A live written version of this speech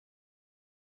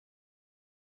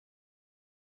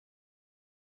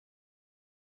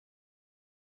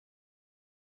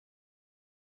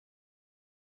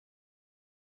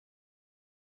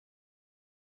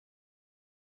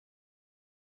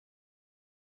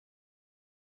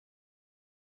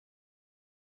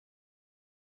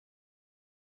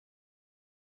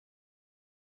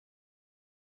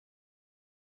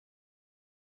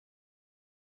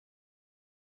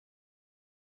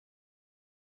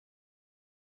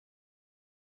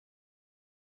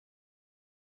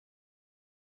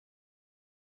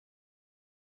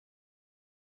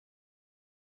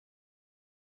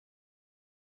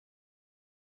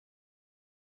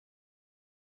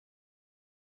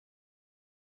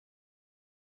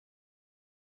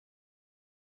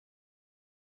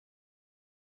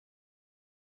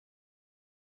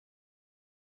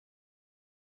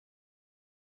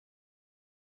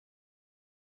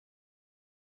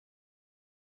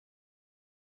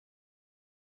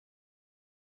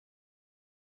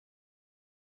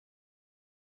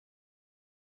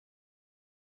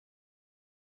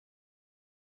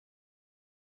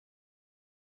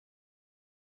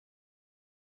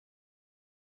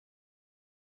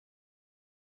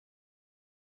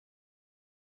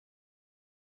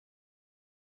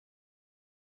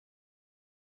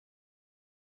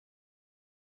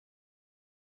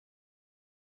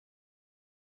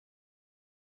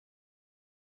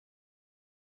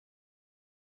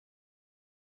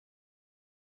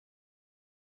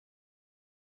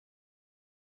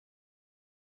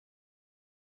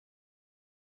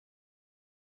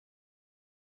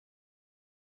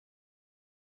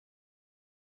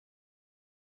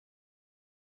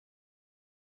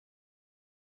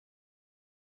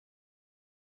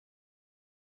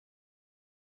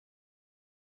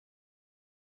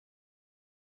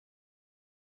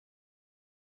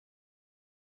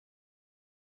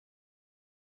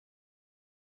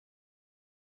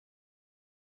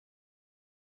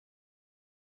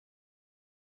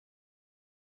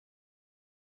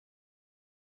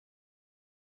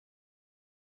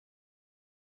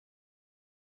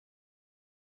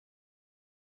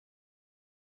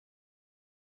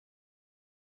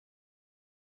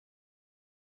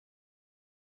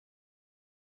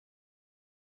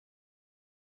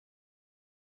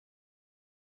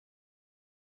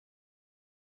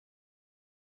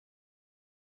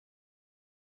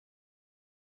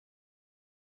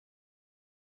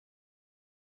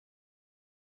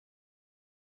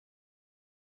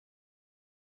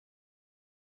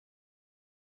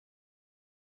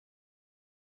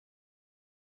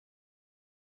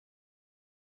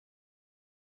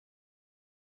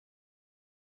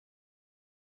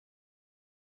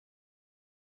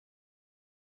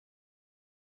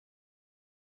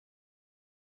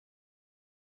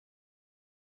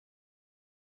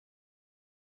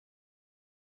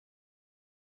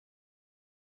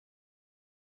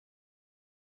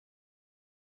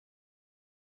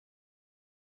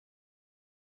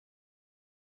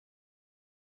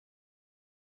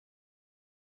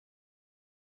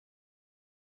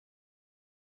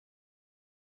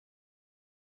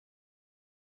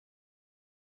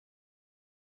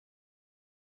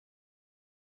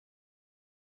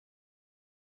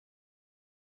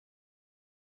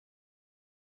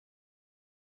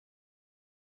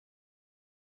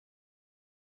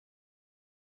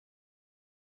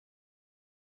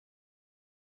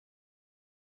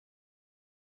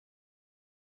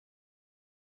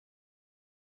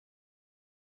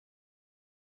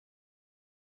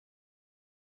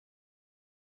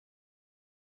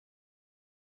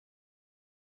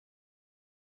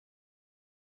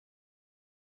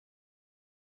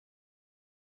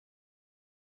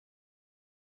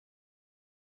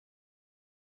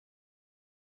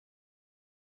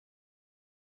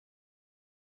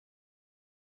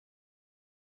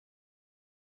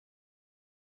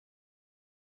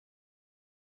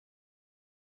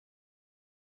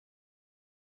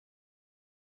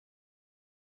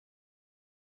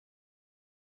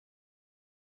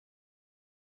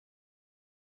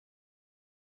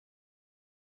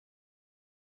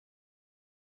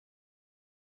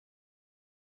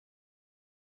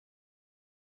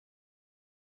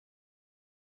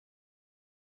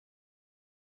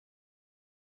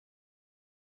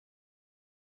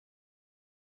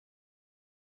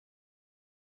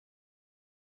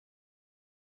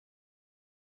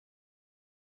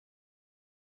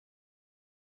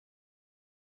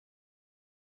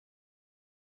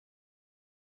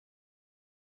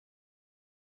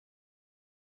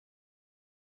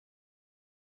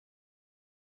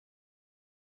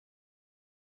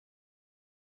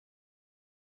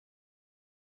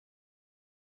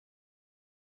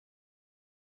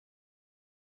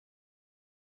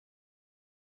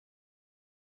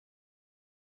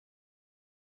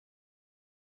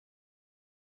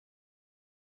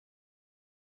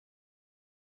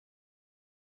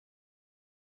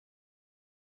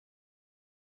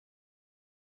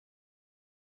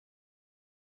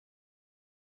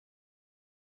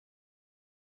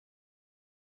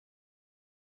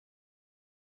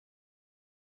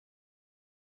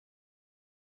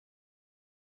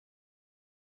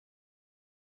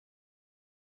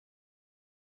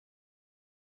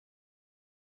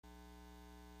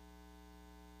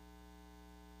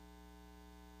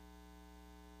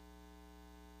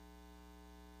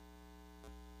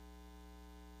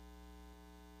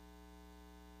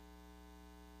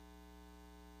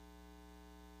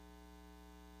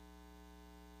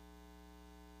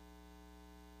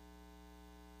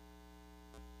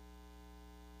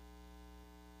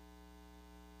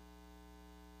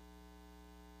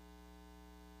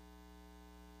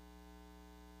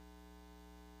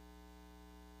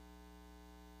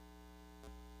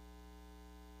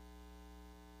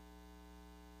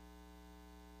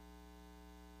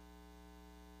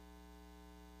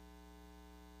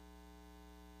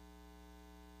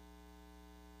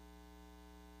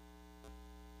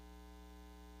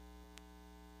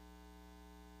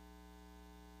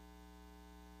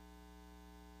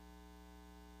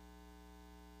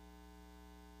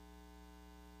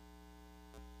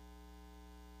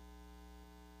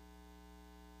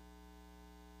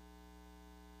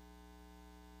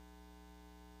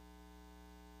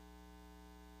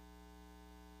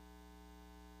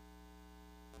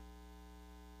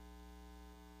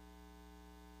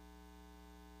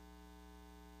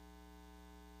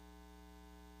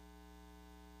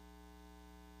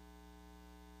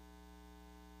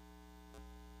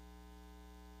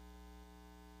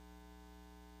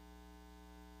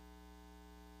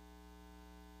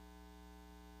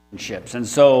relationships. And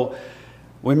so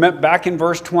we met back in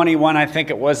verse 21, I think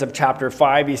it was, of chapter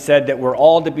 5. He said that we're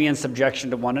all to be in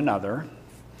subjection to one another.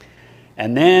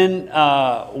 And then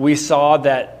we saw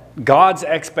that God's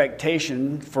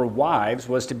expectation for wives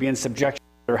was to be in subjection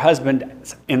to their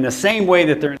husband in the same way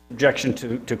that they're in subjection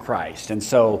to Christ. And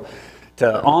so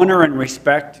to honor and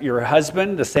respect your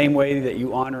husband the same way that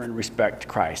you honor and respect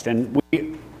Christ. And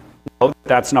we know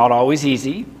that's not always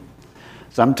easy.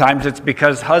 Sometimes it's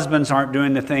because husbands aren't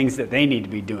doing the things that they need to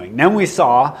be doing. Then we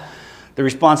saw the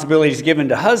responsibilities given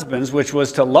to husbands, which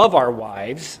was to love our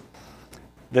wives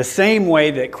the same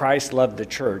way that Christ loved the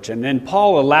church. And then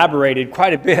Paul elaborated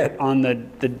quite a bit on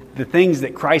the things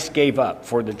that Christ gave up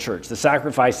for the church, the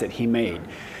sacrifice that he made.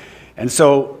 And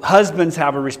so husbands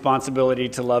have a responsibility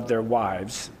to love their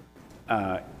wives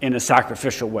in a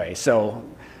sacrificial way. So,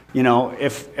 you know,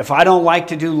 if I don't like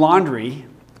to do laundry,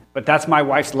 but that's my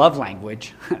wife's love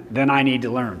language, then I need to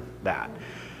learn that.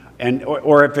 And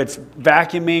or if it's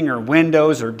vacuuming or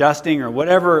windows or dusting or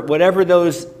whatever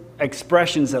those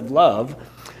expressions of love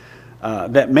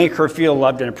that make her feel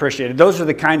loved and appreciated, those are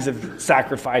the kinds of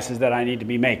sacrifices that I need to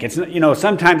be making. It's, you know,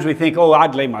 sometimes we think, oh,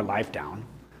 I'd lay my life down.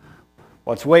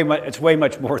 Well, it's way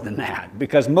much more than that,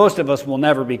 because most of us will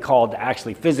never be called to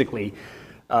actually physically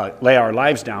lay our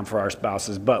lives down for our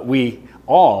spouses, but we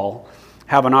all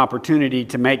have an opportunity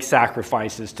to make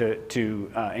sacrifices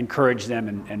to encourage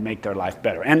them and make their life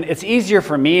better. And it's easier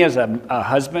for me as a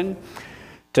husband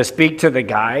to speak to the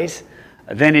guys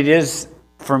than it is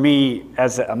for me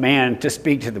as a man to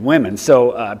speak to the women.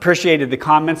 So appreciated the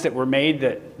comments that were made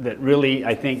that really,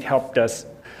 I think, helped us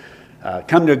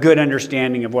come to a good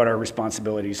understanding of what our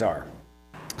responsibilities are.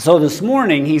 So this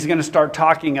morning, he's going to start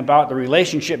talking about the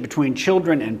relationship between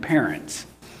children and parents.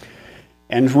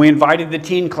 And we invited the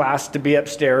teen class to be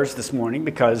upstairs this morning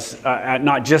because,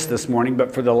 not just this morning,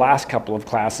 but for the last couple of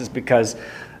classes, because,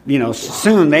 you know,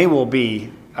 soon they will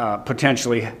be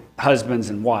potentially husbands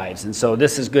and wives. And so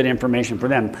this is good information for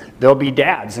them. They'll be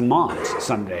dads and moms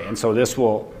someday. And so this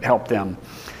will help them.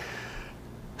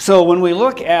 So when we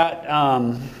look at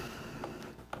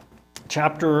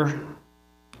chapter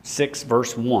 6,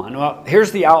 verse 1, well,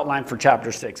 here's the outline for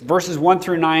chapter 6. Verses 1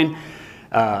 through 9,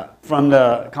 from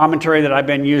the commentary that I've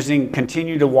been using,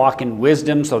 continue to walk in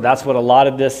wisdom. So that's what a lot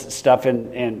of this stuff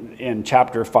in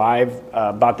chapter 5,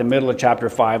 about the middle of chapter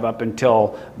 5 up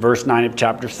until verse 9 of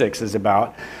chapter 6 is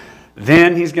about.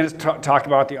 Then he's going to talk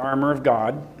about the armor of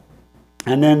God.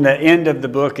 And then the end of the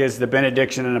book is the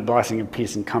benediction and a blessing of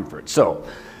peace and comfort. So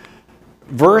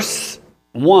verse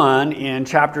 1 in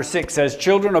chapter 6 says,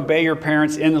 "Children, obey your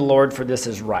parents in the Lord, for this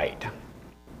is right."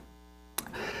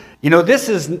 You know, this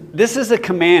is a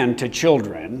command to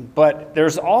children, but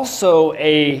there's also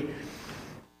a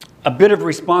bit of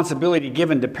responsibility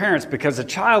given to parents, because a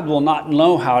child will not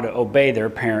know how to obey their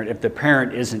parent if the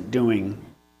parent isn't doing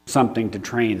something to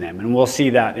train them. And we'll see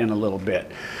that in a little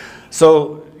bit.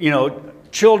 So, you know,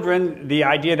 children, the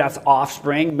idea that's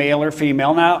offspring, male or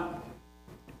female. Now,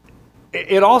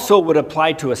 it also would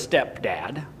apply to a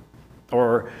stepdad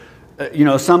or you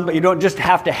know, you don't just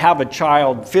have to have a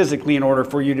child physically in order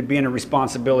for you to be in a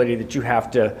responsibility that you have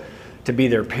to be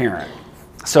their parent.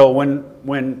 So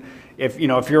if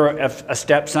you're a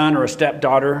stepson or a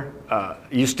stepdaughter,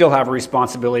 you still have a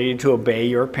responsibility to obey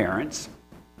your parents.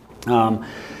 And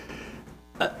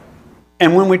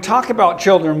when we talk about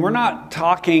children, we're not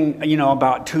talking, you know,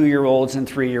 about 2-year-olds and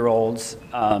 3-year-olds,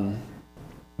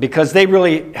 because they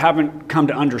really haven't come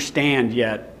to understand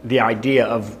yet the idea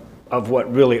of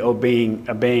what really obeying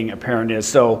a parent is.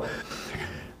 So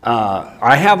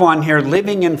I have on here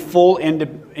living in full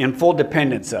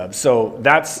dependence of. So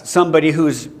that's somebody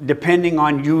who's depending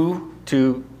on you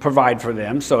to provide for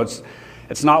them. So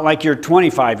it's not like your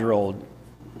 25-year-old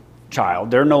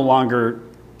child. They're no longer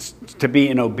to be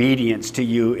in obedience to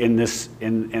you in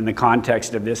the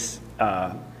context of this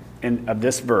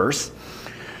verse.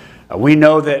 We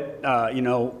know that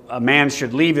a man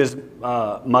should leave his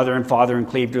mother and father and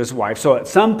cleave to his wife. So at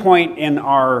some point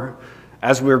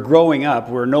as we're growing up,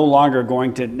 we're no longer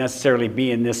going to necessarily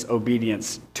be in this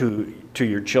obedience to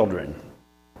your children.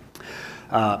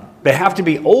 They have to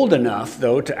be old enough,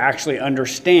 though, to actually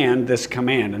understand this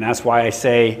command, and that's why I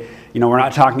say, you know, we're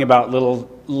not talking about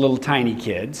little tiny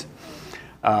kids,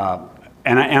 and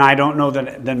I don't know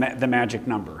the magic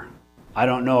number. I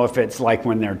don't know if it's like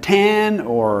when they're 10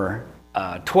 or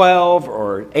 12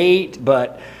 or 8,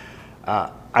 but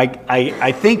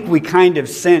I think we kind of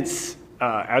sense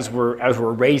as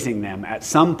we're raising them, at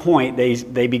some point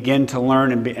they begin to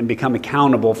learn and become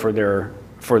accountable for their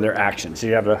actions. So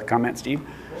you have a comment, Steve?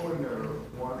 Well, when they're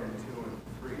 1 and 2 and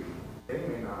 3, they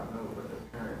may not know what the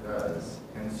parent does,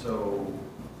 and so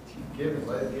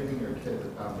giving your kid the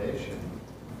foundation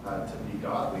to be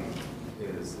godly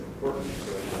is important.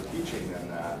 So you're teaching them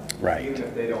that, right. Even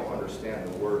if they don't understand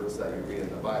the words that you read in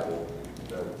the Bible,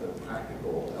 the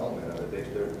practical element of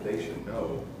it, they should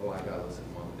know, oh, I got to listen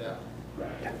to mom and dad.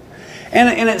 Right.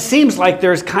 And it seems like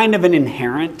there's kind of an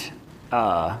inherent,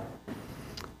 and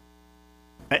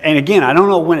again, I don't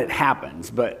know when it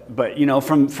happens, but you know,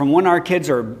 from when our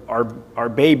kids are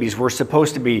babies, we're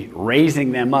supposed to be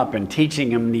raising them up and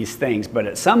teaching them these things. But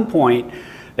at some point,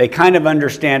 they kind of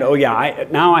understand. Oh yeah,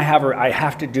 I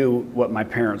have to do what my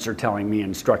parents are telling me,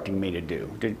 instructing me to do.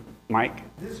 Mike?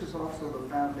 This is also the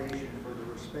foundation for the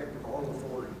respect of all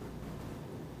authority.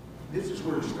 This is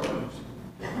where it starts.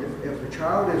 If a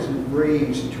child isn't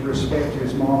raised to respect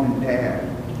his mom and dad,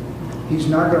 he's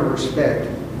not going to respect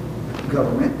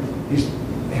government.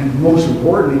 And most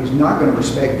importantly, he's not going to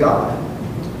respect God.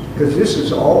 Because this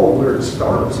is all where it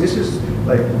starts. This is,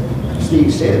 like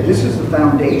Steve said, this is the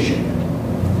foundation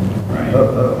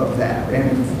of that.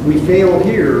 And if we fail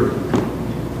here,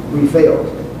 we failed,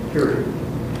 period.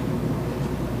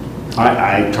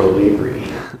 I totally agree.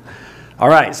 All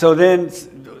right, so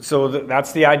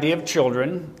that's the idea of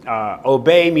children.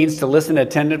 Obey means to listen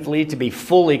attentively, to be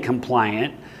fully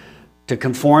compliant, to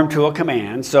conform to a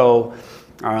command. So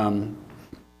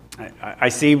I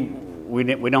see we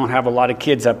don't have a lot of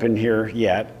kids up in here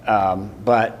yet,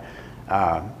 but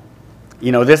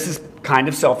you know, this is kind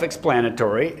of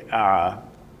self-explanatory.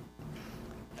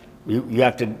 You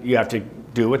have to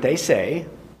do what they say.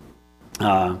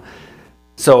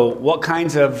 So what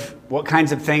kinds of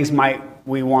things might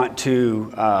we want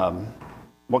to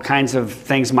what kinds of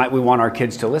things might we want our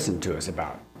kids to listen to us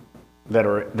about that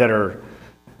are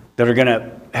going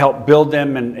to help build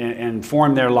them and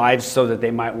form their lives so that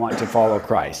they might want to follow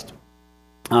Christ?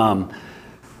 And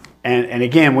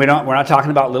again, we're not talking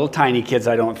about little tiny kids,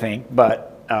 I don't think, but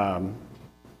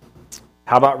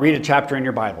how about read a chapter in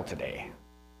your Bible today?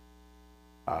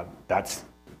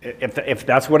 If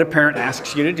that's what a parent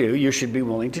asks you to do, you should be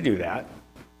willing to do that.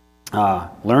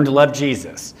 Learn to love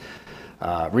Jesus.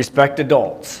 Respect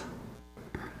adults.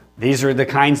 These are the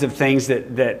kinds of things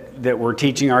that we're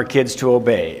teaching our kids to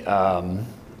obey.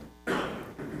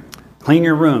 Clean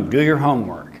your room. Do your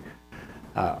homework.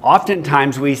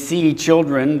 Oftentimes we see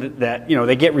children that, you know,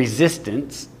 they get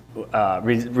resistant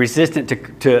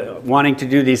to wanting to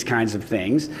do these kinds of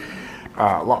things.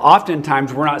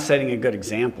 Oftentimes we're not setting a good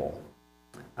example.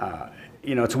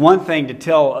 You know, it's one thing to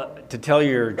tell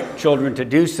your children to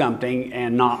do something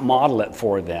and not model it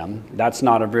for them. That's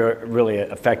not a really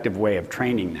effective way of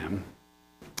training them.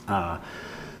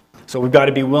 So we've got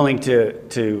to be willing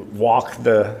to walk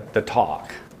the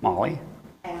talk. Molly?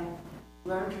 And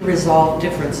learn to resolve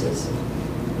differences.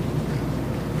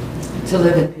 To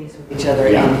live in peace with each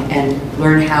other, yeah. and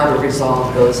learn how to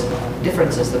resolve those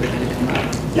differences that are going to come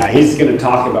up. Yeah, he's going to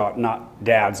talk about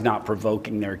dads not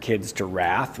provoking their kids to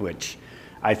wrath, which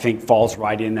I think falls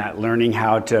right in that learning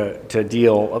how to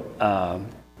deal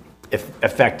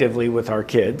effectively with our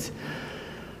kids.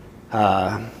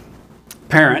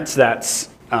 Parents,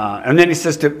 and then he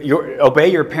says to obey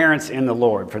your parents in the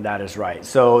Lord, for that is right.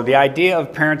 So the idea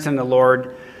of parents in the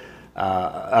Lord,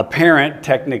 a parent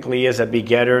technically is a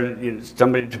begetter, you know,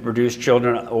 somebody to produce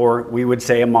children, or we would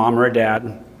say a mom or a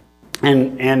dad.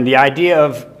 And the idea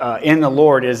of in the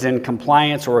Lord is in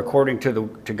compliance or according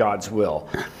to God's will.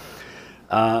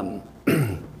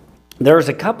 There's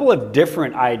a couple of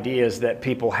different ideas that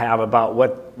people have about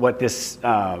what this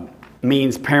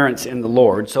means, parents in the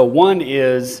Lord. So one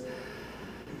is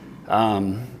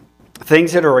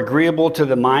things that are agreeable to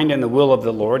the mind and the will of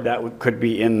the Lord. That could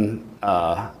be in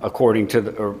according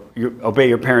to obey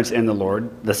your parents in the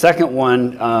Lord. The second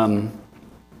one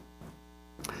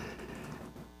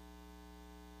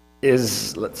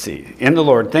is, in the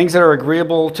Lord, things that are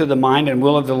agreeable to the mind and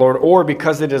will of the Lord, or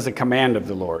because it is a command of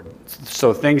the Lord.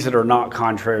 So things that are not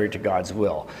contrary to God's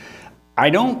will.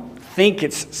 I don't think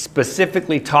it's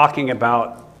specifically talking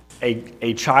about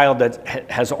a child that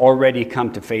has already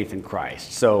come to faith in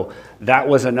Christ. So that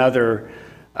was another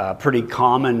pretty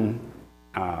common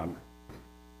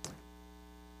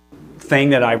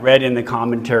thing that I read in the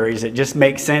commentaries. It just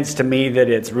makes sense to me that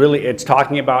it's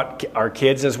talking about our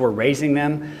kids as we're raising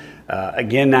them.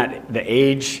 Again, that the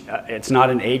age, it's not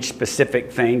an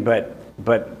age-specific thing, but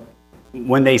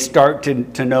when they start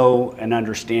to know and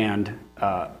understand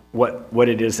what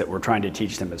it is that we're trying to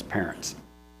teach them as parents.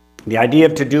 The idea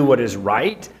of to do what is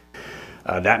right,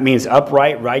 that means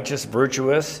upright, righteous,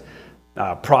 virtuous,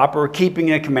 proper, keeping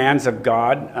the commands of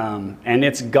God, and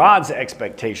it's God's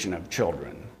expectation of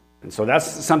children. And so that's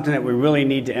something that we really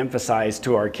need to emphasize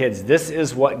to our kids. This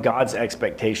is what God's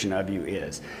expectation of you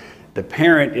is. The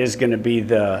parent is going to be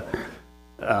the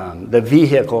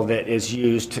vehicle that is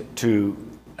used to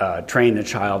train the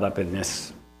child up in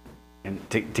this, and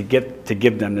to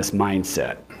give them this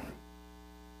mindset.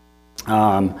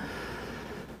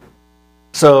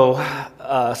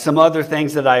 Some other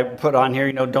things that I put on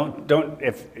here,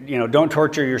 don't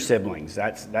torture your siblings.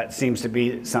 That seems to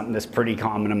be something that's pretty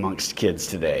common amongst kids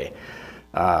today.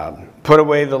 Put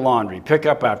away the laundry. Pick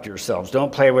up after yourselves.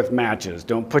 Don't play with matches.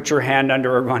 Don't put your hand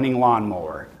under a running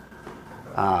lawnmower.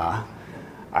 I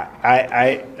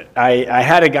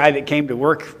had a guy that came to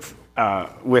work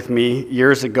with me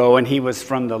years ago, and he was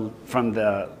from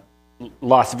the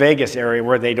Las Vegas area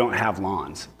where they don't have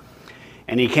lawns.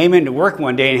 And he came into work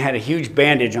one day and had a huge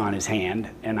bandage on his hand.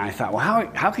 And I thought, well,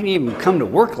 how can you even come to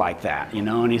work like that?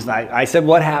 And he's like, I said,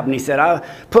 what happened? He said, I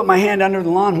put my hand under the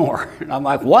lawnmower. And I'm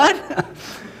like, what?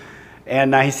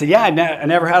 And he said, yeah, I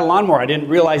never had a lawnmower. I didn't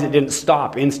realize it didn't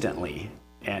stop instantly.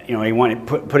 And, he wanted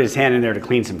to put his hand in there to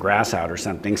clean some grass out or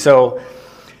something. So,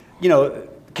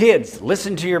 kids,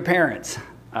 listen to your parents.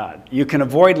 You can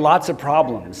avoid lots of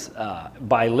problems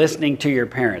by listening to your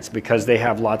parents because they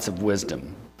have lots of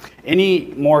wisdom.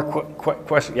 Any more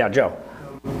questions? Yeah, Joe.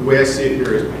 The way I see it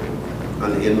here is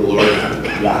in the Lord.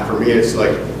 For me, it's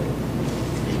like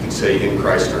you could say in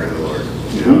Christ or in the Lord.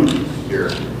 Here,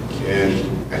 and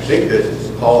I think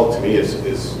that Paul, to me, is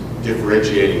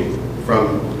differentiating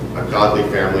from a godly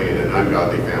family and an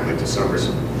ungodly family to some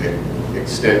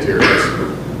extent here.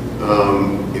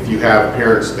 If you have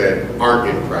parents that aren't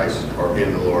in Christ or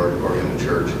in the Lord or in the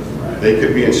church, they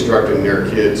could be instructing their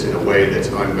kids in a way that's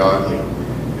ungodly.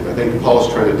 And I think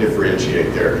Paul's trying to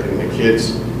differentiate there. And the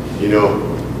kids, I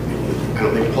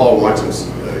don't think Paul wants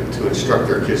them to instruct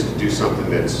their kids to do something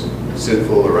that's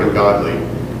sinful or ungodly,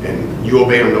 and you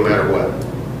obey them no matter what.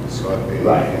 So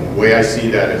and the way I see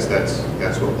that is that's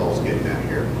what Paul's getting at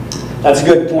here. That's a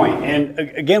good point. And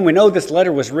again, we know this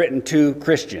letter was written to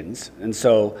Christians, and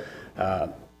so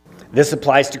this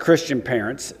applies to Christian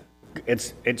parents.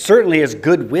 It certainly is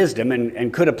good wisdom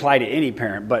and could apply to any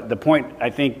parent, but the point I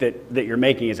think that you're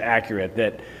making is accurate,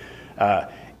 that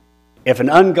if an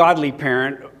ungodly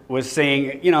parent was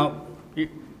saying, you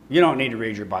don't need to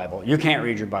read your Bible, you can't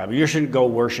read your Bible, you shouldn't go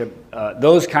worship,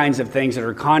 those kinds of things that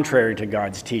are contrary to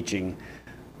God's teaching,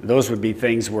 those would be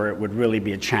things where it would really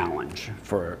be a challenge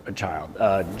for a child.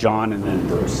 John and then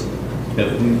Bruce.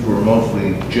 If these were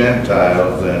mostly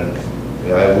Gentiles, then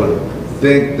I would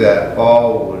think that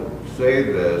Paul would say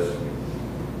this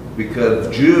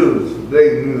because Jews,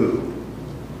 they knew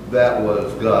that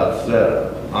was God's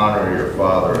setup. Honor your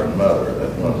father and mother.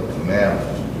 That's one of the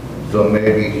commandments. So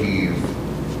maybe he's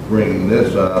bringing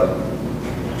this up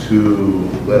to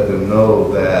let them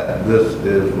know that this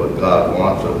is what God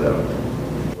wants of them.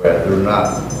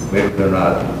 Whereas maybe they're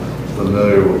not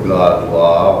familiar with God's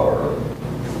law or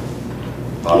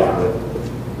possibly.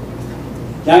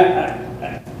 Yeah.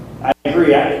 I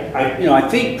agree. I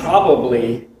think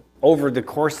probably over the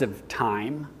course of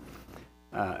time,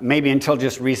 maybe until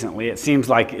just recently, it seems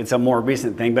like it's a more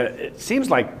recent thing, but it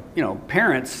seems like,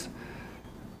 parents,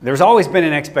 there's always been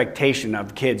an expectation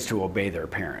of kids to obey their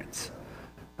parents.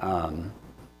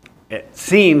 It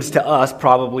seems to us,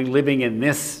 probably living in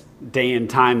this day and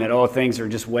time, that, things are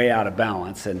just way out of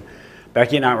balance. And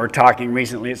Becky and I were talking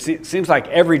recently, it seems like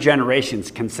every generation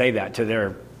can say that to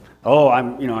their,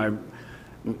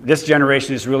 this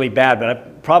generation is really bad,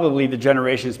 but probably the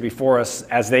generations before us,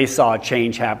 as they saw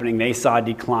change happening, they saw a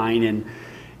decline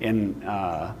in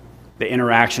the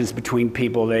interactions between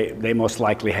people. They most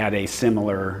likely had a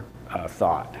similar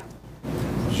thought.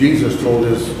 Jesus told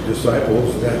his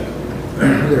disciples that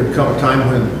there would come a time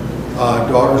when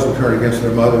daughters would turn against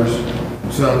their mothers,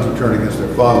 sons would turn against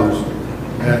their fathers,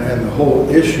 and the whole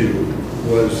issue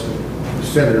was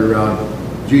centered around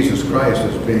Jesus Christ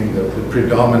as being the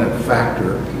predominant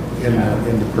factor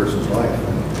in the person's life.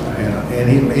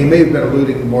 And he may have been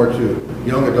alluding more to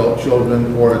young adult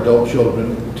children or adult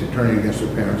children to turning against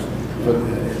their parents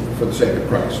for the sake of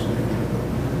Christ.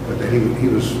 But that he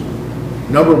was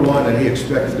number one, and he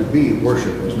expected to be,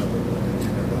 worship was number one in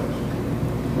their lives.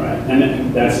 Right,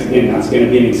 and that's going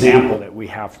to be an example that we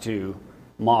have to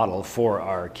model for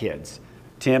our kids.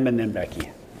 Tim and then Becky.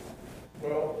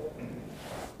 Well,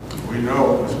 we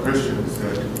know as Christians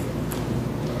that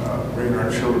bringing our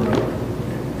children up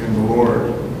in the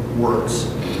Lord works.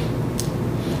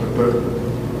 But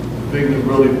the thing that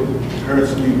really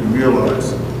parents need to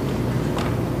realize,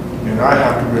 and I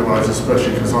have to realize,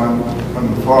 especially because I'm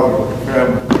the father of the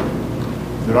family,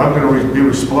 that I'm going to be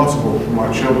responsible for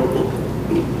my children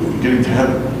getting to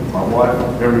heaven, my wife,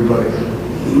 everybody.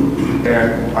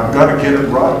 And I've got to get it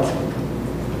right.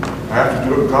 I have to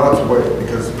do it God's way,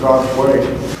 because God's way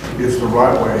is the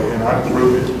right way, and I've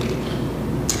proved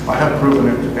it. I have proven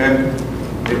it,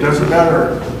 and it doesn't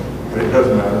matter. It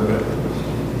doesn't matter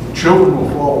that children will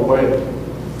fall away.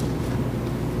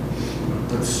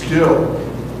 But still,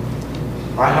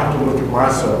 I have to look at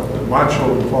myself. If my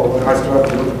children fall away, I still have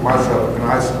to look at myself, and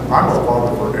I'm a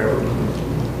father forever.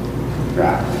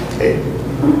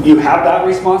 Right. You have that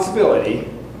responsibility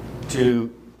to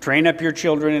train up your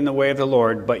children in the way of the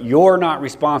Lord, but you're not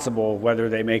responsible whether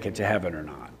they make it to heaven or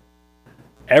not.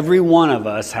 Every one of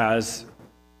us has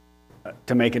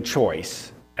to make a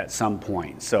choice at some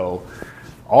point. So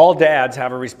all dads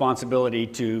have a responsibility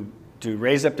to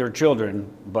raise up their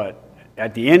children, but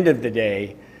at the end of the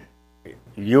day,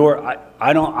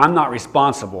 I'm not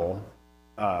responsible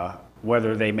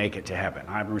whether they make it to heaven.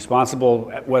 I'm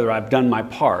responsible whether I've done my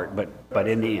part, but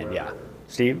in the end, yeah.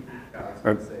 Steve? Yeah, I was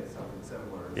going to say something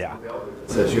similar. Yeah.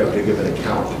 It says you have to give an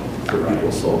account for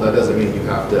people's soul. That doesn't mean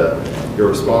you're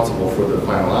responsible for the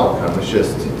final outcome. It's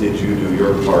just, did you do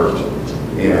your part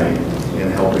in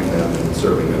helping them and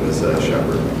serving them as a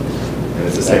shepherd? And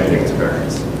it's the same thing as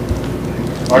parents.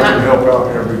 I can help out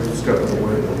every step of the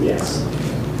way. Yes.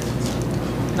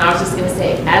 And I was just going to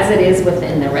say, as it is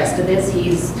within the rest of this,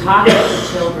 he's talking to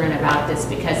children about this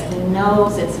because he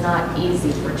knows it's not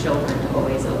easy for children to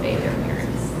always obey their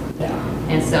parents. Yeah.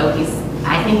 And so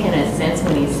I think in a sense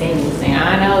when he's saying,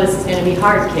 I know this is going to be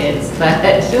hard, kids, but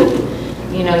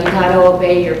you got to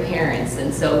obey your parents.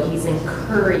 And so he's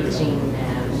encouraging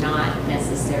them, not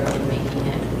necessarily making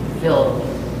it feel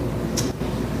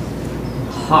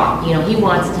hard. He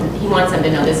wants them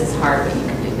to know this is hard, but you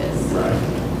can do this.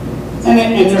 Right.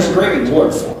 And there's a great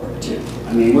reward for it, too.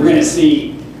 I mean, we're going to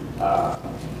see,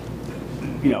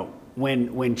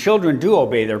 when children do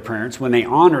obey their parents, when they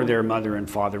honor their mother and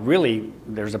father, really,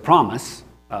 there's a promise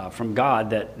from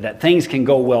God that things can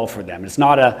go well for them. It's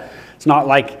not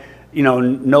like,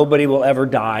 nobody will ever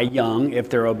die young if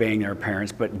they're obeying their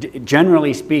parents. But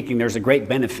generally speaking, there's a great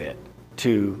benefit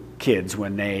to kids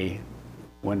when they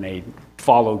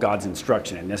follow God's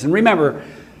instruction in this. And remember,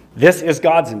 this is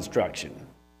God's instruction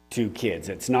to kids.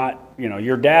 It's not,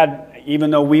 your dad, even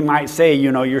though we might say,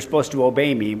 you're supposed to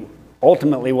obey me,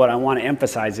 ultimately what I want to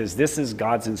emphasize is this is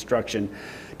God's instruction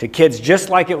to kids, just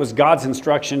like it was God's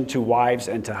instruction to wives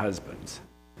and to husbands.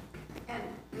 And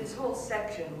this whole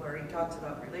section where he talks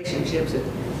about relationships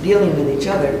and dealing with each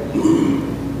other,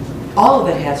 all of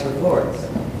it has rewards.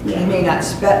 Yeah. He may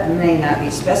not be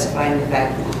specifying the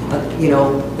fact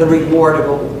of, the reward of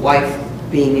a wife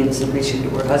being in submission to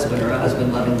her husband or a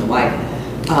husband loving the wife.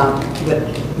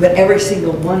 But every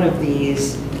single one of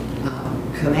these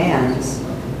commands,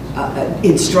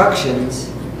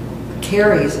 instructions,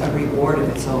 carries a reward of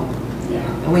its own. Yeah.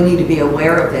 And we need to be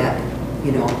aware of that.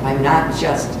 I'm not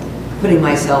just putting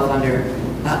myself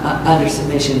under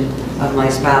submission of my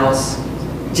spouse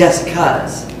just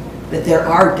because, that there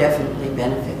are definitely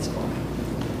benefits for it.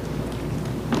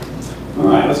 All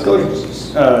right, let's go to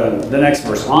the next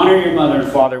verse. Honor your mother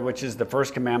and father, which is the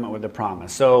first commandment with a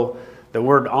promise. So the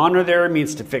word honor there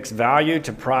means to fix value,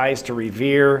 to prize, to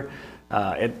revere.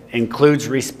 It includes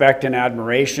respect and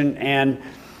admiration. And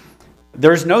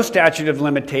there's no statute of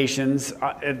limitations,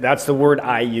 that's the word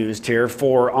I used here,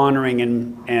 for honoring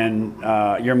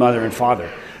your mother and father.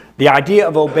 The idea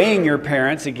of obeying your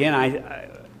parents, again,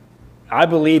 I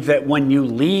believe that when you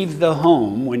leave the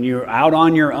home, when you're out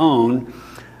on your own,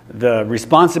 the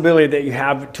responsibility that you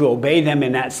have to obey them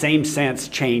in that same sense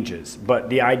changes. But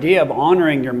the idea of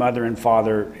honoring your mother and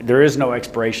father, there is no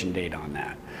expiration date on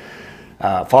that.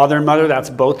 Father and mother, that's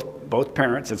both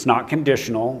parents. It's not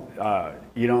conditional.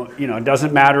 It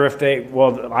doesn't matter if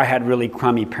I had really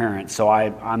crummy parents, so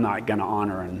I'm not going to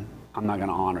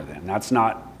honor them. That's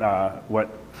not what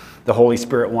the Holy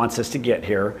Spirit wants us to get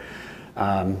here.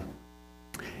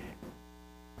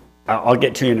 I'll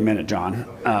get to you in a minute, John.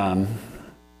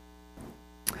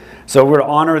 So we're to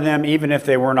honor them even if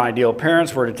they weren't ideal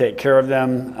parents. We're to take care of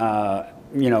them,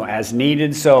 as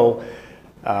needed. So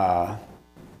let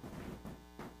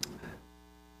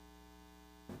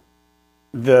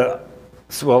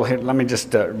me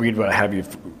just read what I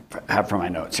have from my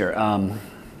notes here.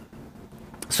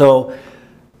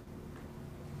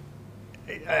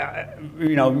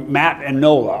 Matt and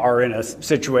Nola are in a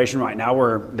situation right now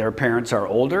where their parents are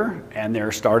older and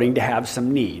they're starting to have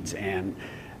some needs. And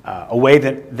a way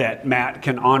that Matt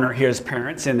can honor his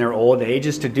parents in their old age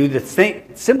is to do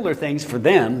similar things for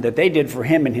them that they did for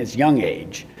him in his young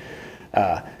age.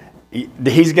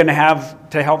 He's going to have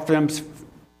to help them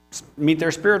meet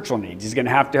their spiritual needs. He's going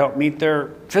to have to help meet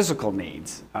their physical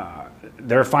needs,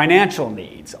 their financial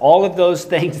needs. All of those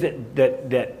things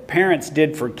that parents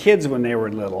did for kids when they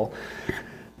were little,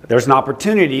 there's an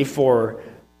opportunity for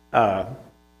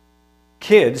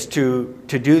kids to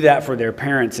do that for their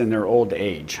parents in their old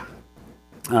age.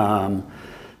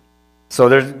 So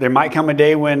there might come a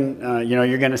day when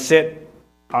you're going to sit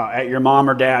at your mom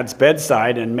or dad's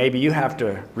bedside, and maybe you have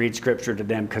to read scripture to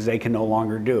them because they can no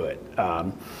longer do it.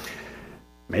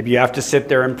 Maybe you have to sit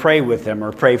there and pray with them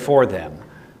or pray for them.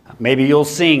 Maybe you'll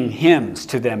sing hymns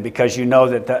to them because you know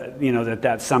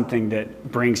that's something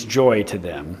that brings joy to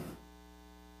them.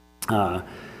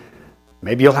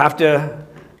 Maybe you'll have to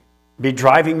be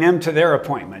driving them to their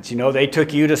appointments. They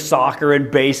took you to soccer and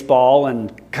baseball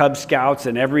and Cub Scouts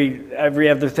and every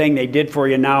other thing they did for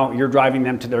you. Now you're driving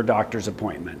them to their doctor's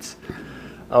appointments.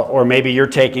 Or maybe you're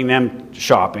taking them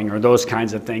shopping or those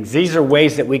kinds of things. These are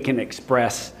ways that we can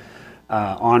express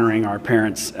honoring our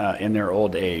parents in their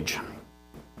old age.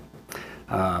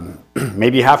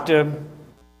 Maybe they have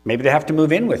to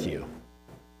move in with you.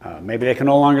 Maybe they can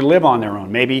no longer live on their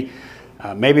own. Maybe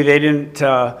they didn't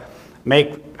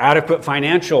make adequate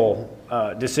financial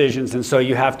decisions, and so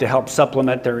you have to help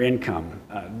supplement their income.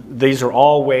 These are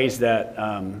all ways that,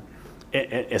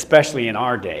 especially in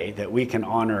our day, that we can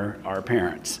honor our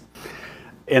parents.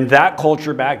 In that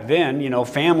culture back then,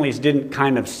 families didn't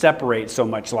kind of separate so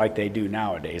much like they do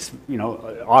nowadays.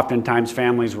 Oftentimes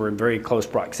families were in very close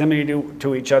proximity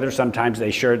to each other. Sometimes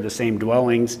they shared the same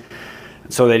dwellings,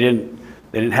 so they didn't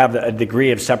have a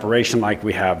degree of separation like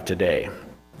we have today.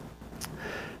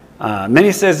 Then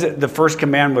he says the first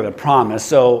command with a promise.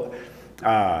 So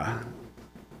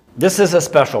this is a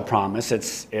special promise.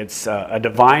 It's a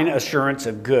divine assurance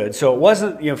of good. So it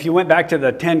wasn't, if you went back to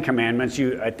the 10 commandments,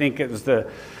 I think it was the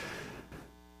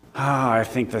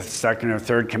second or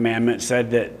third commandment said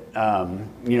that,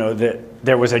 that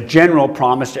there was a general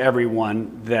promise to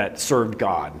everyone that served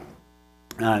God.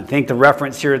 I think the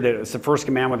reference here that it's the first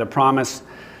command with a promise,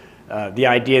 the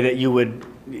idea that you would,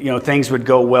 things would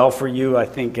go well for you. I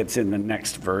think it's in the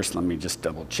next verse. Let me just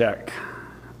double check.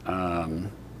 So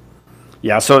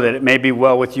that it may be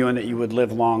well with you and that you would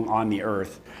live long on the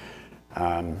earth.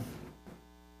 And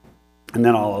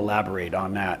then I'll elaborate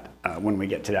on that when we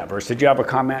get to that verse. Did you have a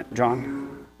comment,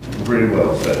 John? Pretty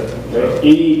well said.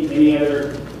 Any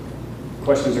other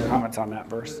questions or comments on that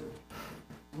verse?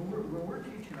 When we're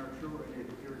teaching our children,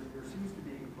 there seems to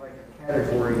be like a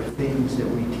category of things that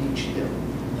we teach them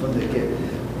when they get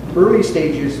early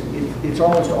stages. It's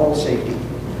almost all safety.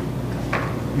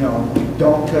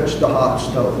 Don't touch the hot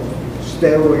stove.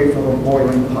 Stay away from a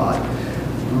boiling pot.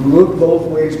 Look both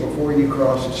ways before you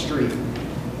cross the street.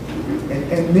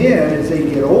 And then as they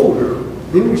get older,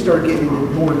 then we start getting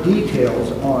into more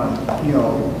details on,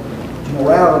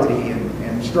 morality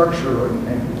and structure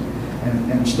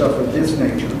and stuff of this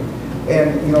nature.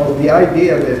 And, the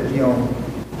idea that,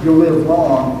 you'll live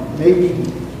long, maybe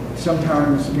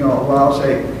sometimes, I'll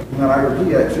say, and I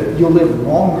repeat that, you'll live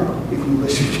longer if you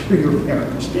listen to your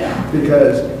parents. Yeah.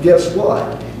 Because guess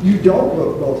what? You don't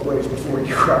look both ways before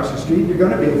you cross the street. You're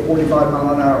going to be a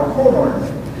 45-mile-an-hour corner,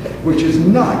 which is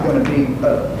not going to be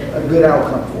a good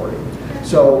outcome for you.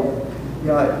 So,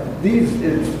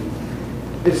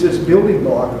 it's this building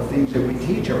block of things that we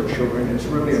teach our children. It's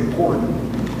really important.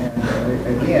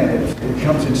 And again, it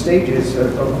comes in stages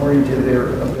according to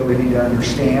their ability to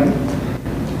understand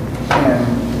and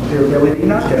their ability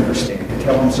not to understand. To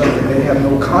tell them something they have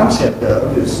no concept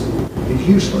of is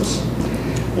useless.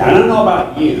 Now, I don't know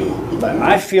about you, but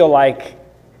I feel like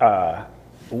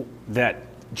that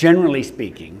generally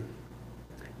speaking,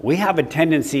 we have a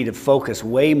tendency to focus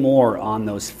way more on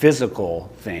those physical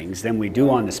things than we do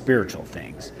on the spiritual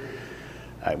things.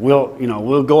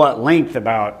 We'll go at length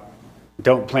about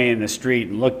don't play in the street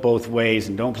and look both ways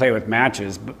and don't play with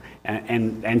matches.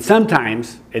 And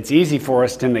sometimes it's easy for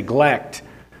us to neglect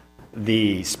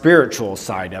the spiritual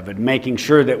side of it, making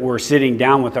sure that we're sitting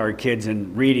down with our kids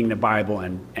and reading the Bible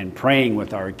and praying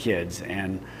with our kids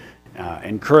and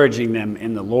encouraging them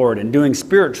in the Lord and doing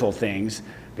spiritual things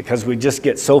because we just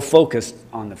get so focused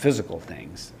on the physical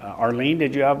things. Arlene,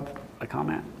 did you have a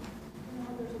comment?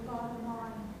 There's a bottom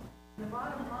line. The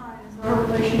bottom line is our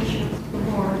relationship with the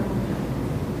Lord.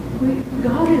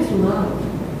 God is love.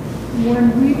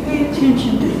 When we pay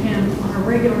attention to Him on a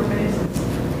regular basis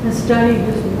and study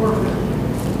His Word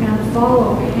and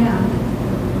follow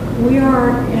Him, we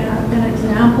are an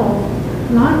example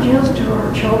not just to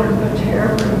our children but to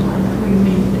everyone that we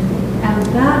meet. And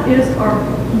that is our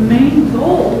main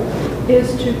goal,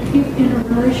 is to keep in a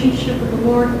relationship with the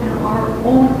Lord, and our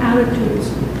own attitudes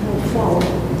will follow.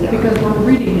 Yeah. Because we're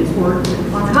reading His Word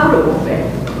on how to obey.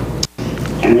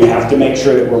 And we have to make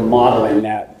sure that we're modeling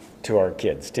that to our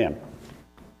kids. Tim?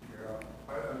 Yeah,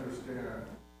 I understand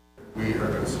that we are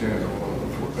going to stand alone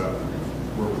before God.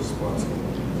 We're responsible.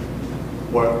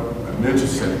 What I meant to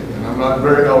say, and I'm not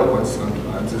very eloquent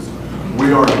sometimes, is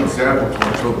we are an example to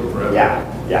our children forever. Yeah.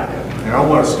 And I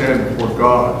want to stand before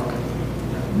God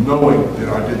knowing that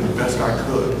I did the best I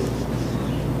could.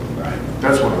 Right.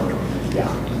 That's what I'm doing.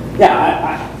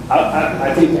 Yeah.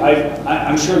 I think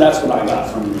I'm sure that's what I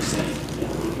got from you saying.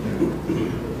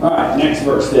 Yeah. All right, next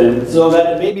verse then. So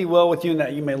that it may be well with you and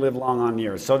that you may live long on the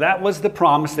earth. So that was the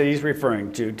promise that he's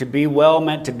referring to. To be well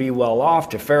meant to be well off,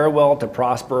 to fare well, to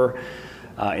prosper,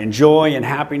 in joy and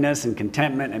happiness and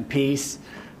contentment and peace.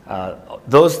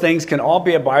 Those things can all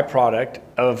be a byproduct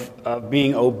of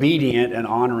being obedient and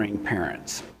honoring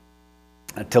parents.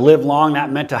 To live long, that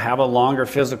meant to have a longer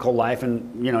physical life.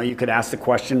 And, you could ask the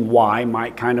question why.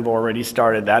 Mike kind of already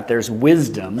started that. There's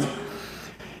wisdom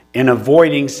in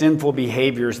avoiding sinful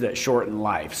behaviors that shorten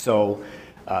life. So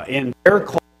in their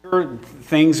culture,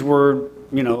 things were,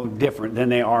 different than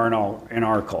they are in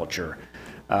our culture.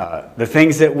 The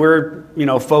things that we're,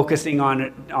 focusing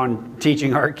on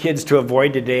teaching our kids to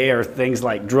avoid today are things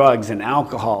like drugs and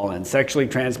alcohol and sexually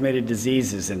transmitted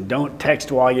diseases, and don't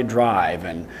text while you drive,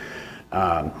 and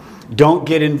don't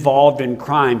get involved in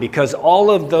crime, because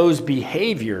all of those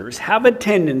behaviors have a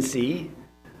tendency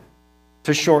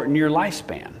to shorten your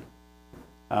lifespan.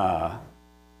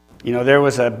 There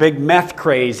was a big meth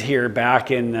craze here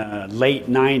back in the late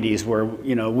 90s where,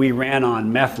 we ran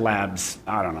on meth labs,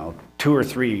 2 or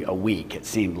 3 a week, it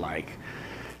seemed like.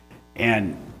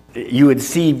 And you would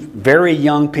see very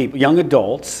young people, young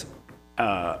adults,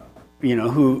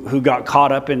 who got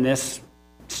caught up in this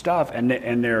stuff, and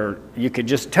you could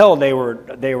just tell they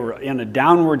were in a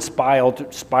downward spiral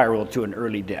to an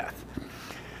early death.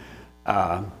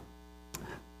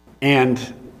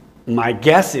 And my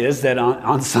guess is that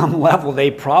on some level they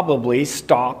probably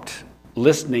stopped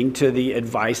listening to the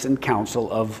advice and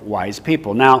counsel of wise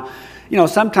people. Now,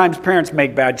 sometimes parents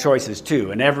make bad choices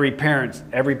too, and every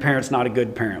parent's not a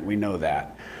good parent. We know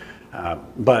that,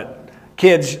 but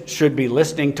kids should be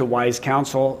listening to wise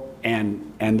counsel.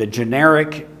 And the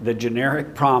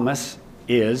generic promise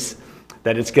is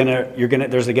that there's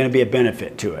gonna be a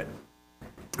benefit to it.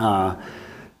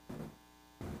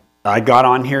 I got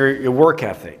on here your work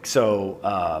ethic.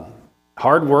 So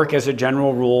hard work as a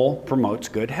general rule promotes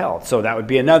good health. So that would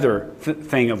be another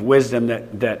thing of wisdom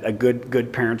that a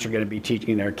good parents are going to be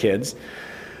teaching their kids.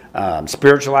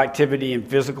 Spiritual activity and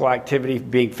physical activity,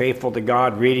 being faithful to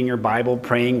God, reading your Bible,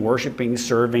 praying, worshiping,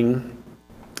 serving.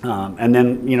 And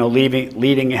then,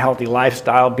 leading a healthy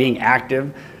lifestyle, being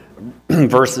active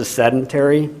versus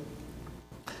sedentary.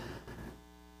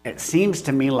 It seems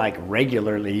to me like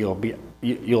regularly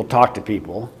you'll talk to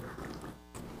people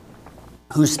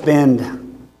who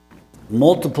spend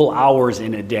multiple hours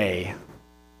in a day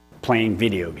playing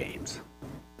video games.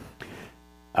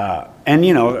 And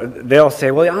they'll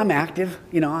say, well, I'm active,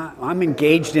 I'm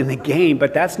engaged in the game,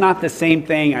 but that's not the same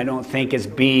thing, I don't think, as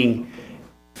being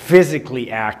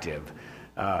physically active.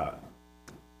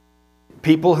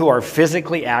 People who are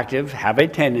physically active have a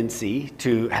tendency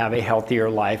to have a healthier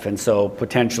life, and so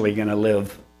potentially going to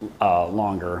live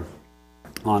longer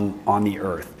on the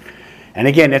earth. And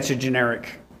again, it's a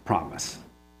generic promise.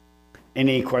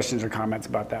 Any questions or comments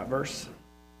about that verse?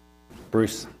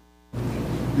 Bruce?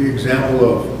 The example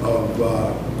of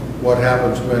what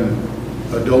happens when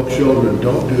adult children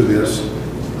don't do this,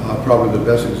 probably the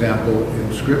best example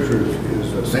in Scripture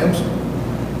is Samson.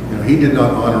 He did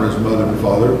not honor his mother and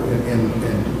father in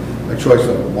a choice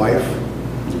of a wife.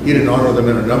 He didn't honor them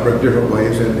in a number of different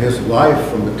ways, and his life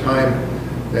from the time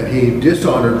that he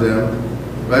dishonored them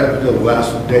right up until the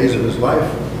last days of his life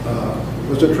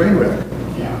was a train wreck.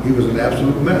 Yeah. He was an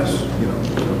absolute mess,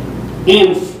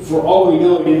 And for all we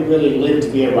know, he didn't really live to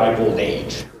be a ripe old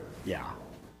age. Yeah.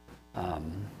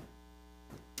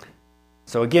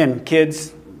 So again,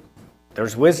 kids,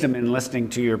 there's wisdom in listening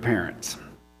to your parents.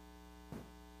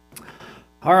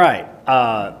 All right,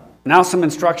 now some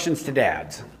instructions to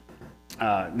dads.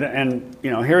 And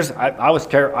here's, I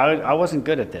wasn't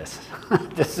good at this.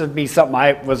 This would be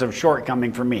something was a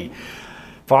shortcoming for me.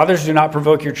 Fathers, do not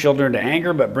provoke your children to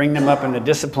anger, but bring them up in the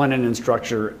discipline and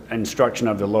instruction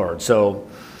of the Lord. So,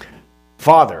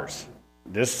 fathers,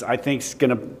 this I think is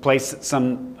going to place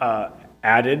some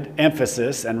added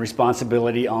emphasis and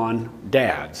responsibility on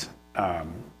dads.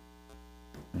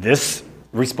 This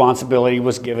responsibility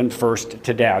was given first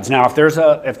to dads. Now, if there's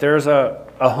a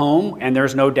home and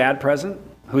there's no dad present,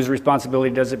 whose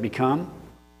responsibility does it become?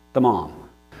 The mom.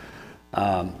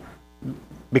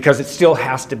 Because it still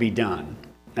has to be done,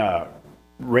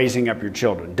 raising up your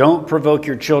children. Don't provoke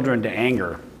your children to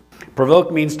anger.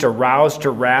 Provoke means to rouse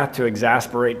to wrath, to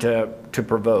exasperate, to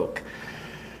provoke.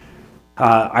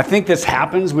 I think this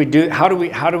happens. How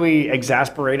do we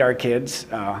exasperate our kids?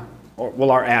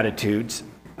 Our attitudes,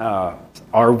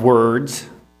 our words,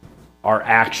 our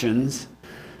actions.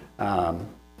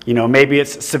 Maybe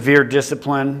it's severe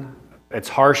discipline, it's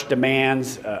harsh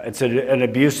demands, it's an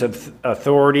abuse of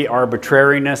authority,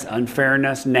 arbitrariness,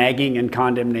 unfairness, nagging, and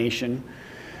condemnation.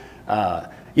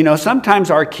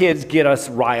 Sometimes our kids get us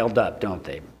riled up, don't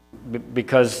they?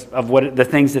 Because of the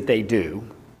things that they do.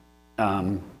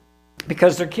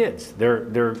 Because they're kids,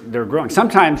 they're growing.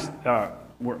 Sometimes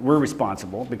we're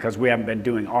responsible because we haven't been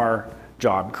doing our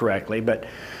job correctly, but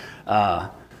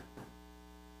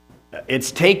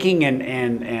it's taking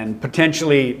and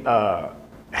potentially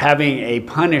having a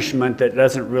punishment that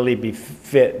doesn't really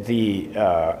befit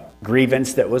the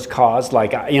grievance that was caused.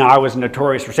 Like, I was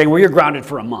notorious for saying, well, you're grounded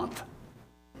for a month.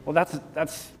 Well,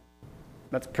 that's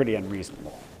pretty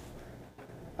unreasonable.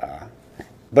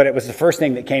 But it was the first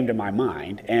thing that came to my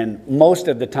mind, and most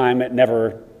of the time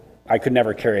I could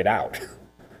never carry it out.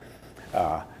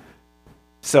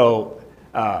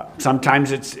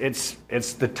 Sometimes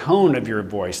it's the tone of your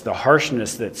voice, the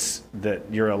harshness that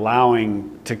you're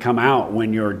allowing to come out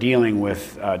when you're dealing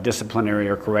with disciplinary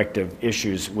or corrective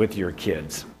issues with your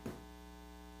kids.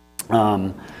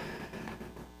 And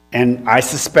I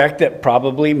suspect that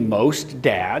probably most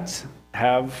dads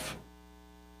have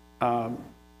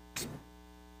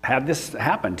had this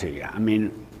happen to you. I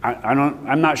mean,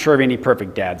 I'm not sure of any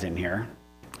perfect dads in here.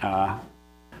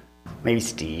 Maybe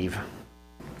Steve.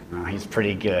 He's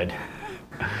pretty good.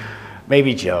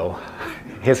 Maybe Joe.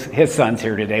 His son's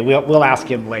here today. We'll ask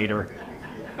him later.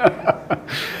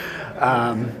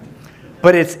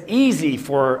 But it's easy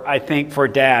I think for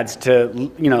dads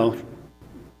to,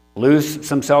 lose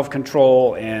some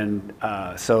self-control. And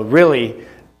so really,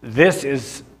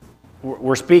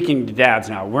 we're speaking to dads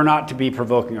now. We're not to be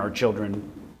provoking our children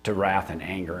to wrath and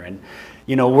anger. And,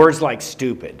 words like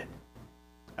stupid.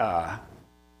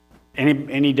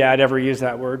 Any dad ever use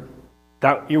that word?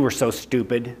 That you were so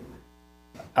stupid,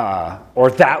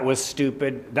 or that was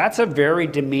stupid. That's a very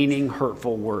demeaning,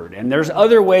 hurtful word. And there's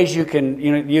other ways you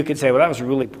could say, well, that was a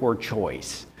really poor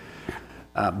choice.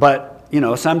 But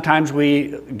sometimes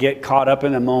we get caught up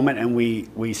in the moment and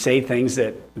we say things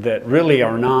that really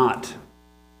are not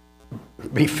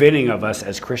befitting of us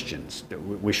as Christians.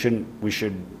 We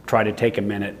should try to take a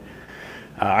minute.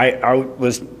 I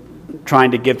was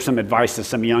trying to give some advice to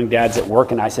some young dads at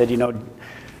work, and I said,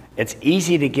 it's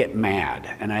easy to get mad.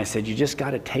 And I said, you just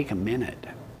got to take a minute.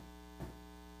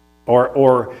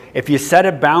 Or if you set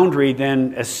a boundary,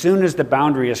 then as soon as the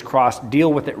boundary is crossed,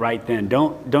 deal with it right then.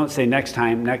 Don't say next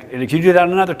time. And if you do that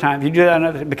another time,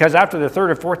 because after the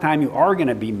third or fourth time, you are going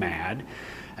to be mad,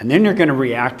 and then you're going to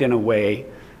react in a way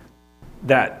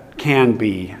that can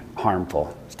be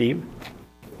harmful. Steve?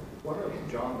 One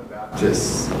of John the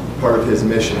Baptist's part of his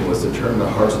mission was to turn the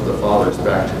hearts of the fathers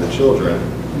back to the children.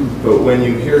 But when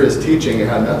you hear his teaching, it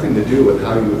had nothing to do with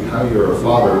how you're a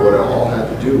father. What it all had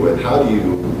to do with how do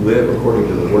you live according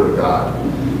to the Word of God.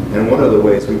 And one of the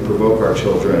ways we provoke our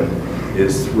children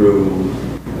is through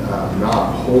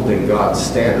not holding God's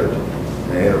standard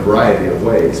in a variety of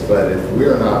ways. But if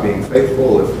we're not being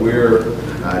faithful, if we're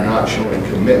not showing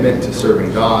commitment to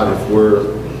serving God, if we're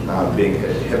being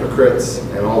hypocrites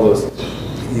and all those,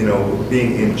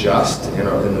 being unjust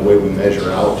in the way we measure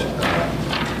out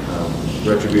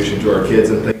retribution to our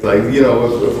kids and things like,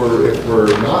 if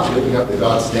we're not living up to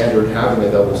God's standard, having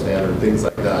a double standard, things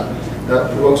like that,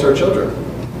 that provokes our children.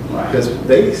 Because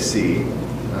they see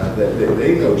that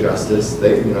they know justice.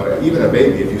 They, even a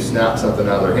baby, if you snap something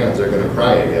out of their hands, they're going to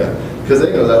cry at you because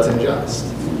they know that's unjust.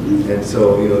 And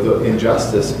so, the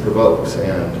injustice provokes,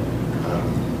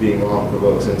 and being wrong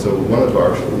provokes. And so one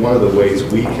of the ways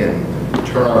we can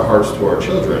turn our hearts to our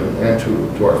children and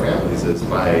to our families is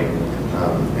by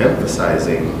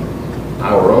emphasizing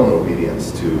our own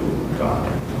obedience to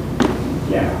God.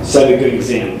 Yeah, set a good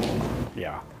example.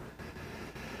 Yeah.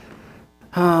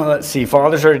 Let's see.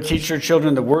 Fathers are to teach their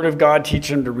children the Word of God, teach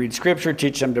them to read Scripture,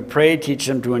 teach them to pray, teach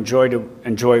them to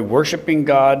enjoy worshiping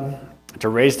God, to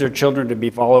raise their children to be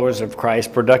followers of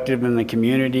Christ, productive in the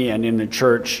community and in the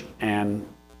church, and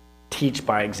teach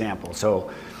by example. So,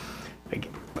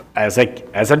 as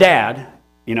a dad,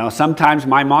 sometimes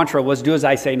my mantra was do as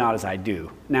I say, not as I do.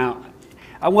 Now,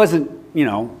 I wasn't,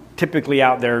 typically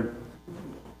out there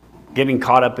getting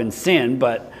caught up in sin,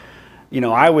 but,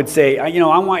 I would say,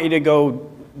 I want you to go,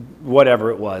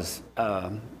 whatever it was,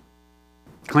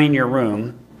 clean your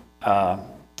room.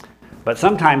 But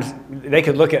sometimes they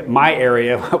could look at my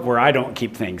area where I don't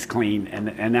keep things clean,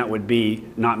 and that would be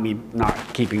not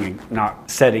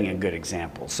setting a good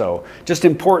example. So just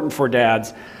important for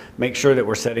dads, make sure that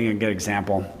we're setting a good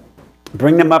example.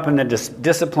 Bring them up in the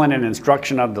discipline and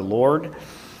instruction of the Lord.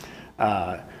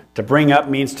 To bring up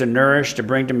means to nourish, to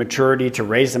bring to maturity, to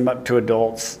raise them up to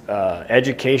adults.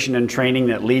 Education and training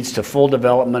that leads to full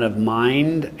development of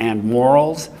mind and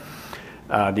morals.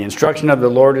 The instruction of the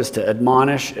Lord is to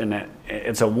admonish, and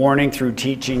it's a warning through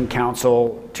teaching,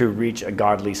 counsel to reach a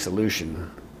godly solution.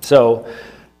 So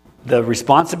the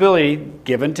responsibility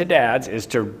given to dads is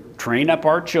to train up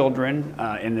our children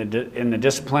in the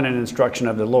discipline and instruction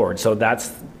of the Lord. So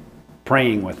that's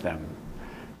praying with them,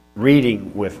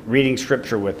 reading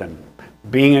scripture with them,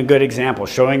 being a good example,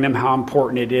 showing them how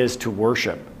important it is to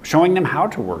worship, showing them how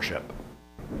to worship,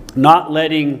 not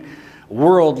letting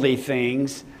worldly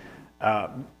things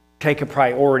take a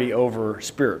priority over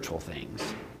spiritual things.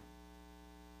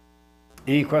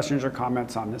 Any questions or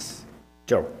comments on this?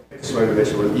 Joe? I just wanted to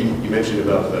mention, you mentioned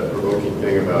about the provoking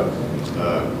thing about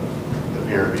the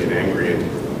parent being angry, and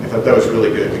I thought that was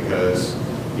really good because,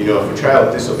 if a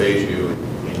child disobeys you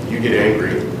and you get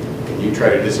angry and you try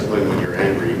to discipline when you're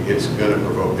angry, it's going to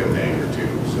provoke them to anger too.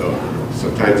 So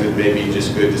sometimes it may be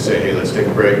just good to say, hey, let's take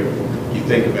a break. You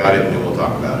think about it and then we'll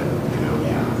talk about it.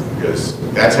 Because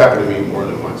that's happened to me more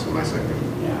than once in my second.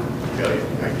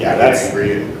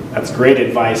 That's great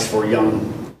advice for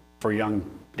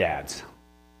young dads.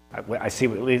 I see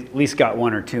we at least got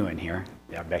one or two in here.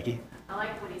 Yeah, Becky? I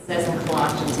like what he says in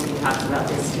Colossians when he talks about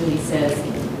this too. He says,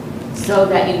 so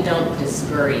that you don't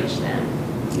discourage them.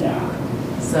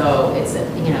 Yeah. So it's,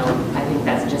 I think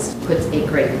that just puts a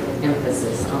great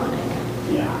emphasis on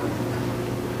it. Yeah.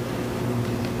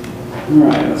 All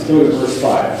right, let's go to verse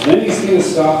 5. Then he's going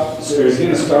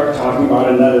to start talking about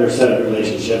another set of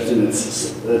relationships, and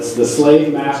it's the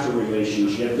slave-master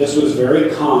relationship. This was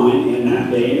very common in that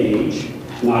day and age.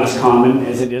 Not as common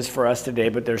as it is for us today,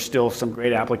 but there's still some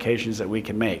great applications that we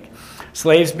can make.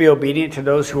 Slaves, be obedient to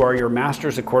those who are your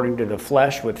masters according to the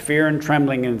flesh, with fear and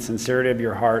trembling and sincerity of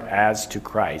your heart as to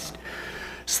Christ.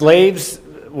 Slaves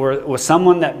was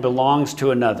someone that belongs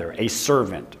to another, a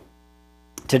servant.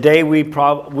 Today we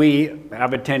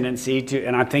have a tendency to,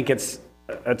 and I think it's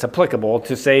applicable,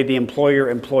 to say the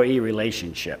employer-employee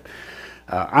relationship.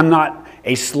 I'm not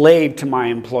a slave to my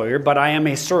employer, but I am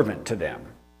a servant to them.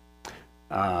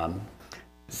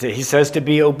 So he says to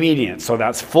be obedient, so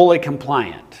that's fully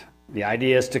compliant. The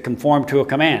idea is to conform to a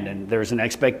command, and there's an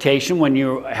expectation when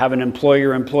you have an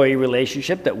employer-employee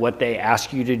relationship that what they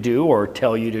ask you to do or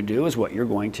tell you to do is what you're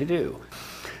going to do.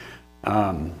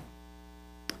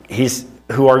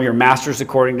 Who are your masters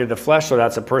according to the flesh, so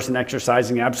that's a person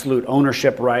exercising absolute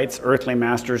ownership rights. Earthly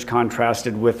masters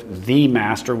contrasted with the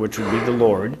master, which would be the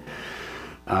Lord.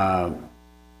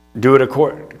 Do it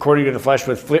according to the flesh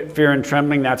with fear and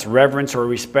trembling. That's reverence or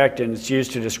respect, and it's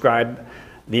used to describe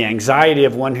the anxiety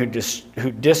of one who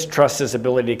distrusts his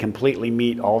ability to completely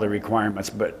meet all the requirements,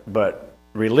 but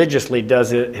religiously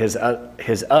does it his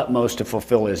utmost to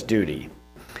fulfill his duty.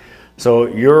 So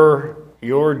you're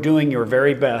doing your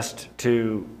very best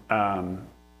to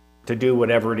do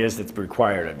whatever it is that's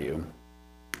required of you,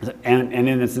 and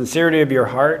in the sincerity of your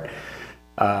heart.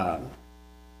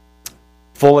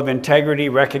 Full of integrity,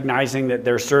 recognizing that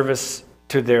their service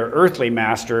to their earthly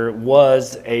master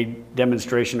was a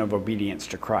demonstration of obedience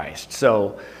to Christ.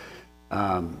 So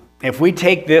if we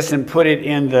take this and put it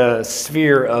in the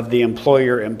sphere of the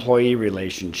employer-employee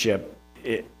relationship,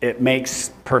 it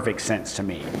makes perfect sense to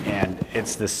me. And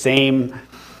it's the same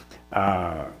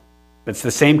kind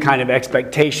of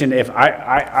expectation. If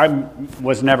I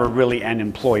was never really an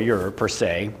employer per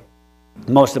se.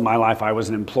 Most of my life I was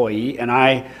an employee, and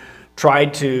I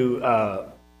tried to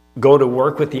go to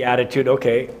work with the attitude,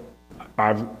 okay,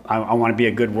 I want to be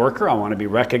a good worker. I want to be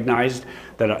recognized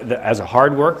that as a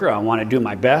hard worker. I want to do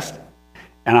my best.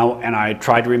 And I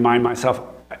tried to remind myself,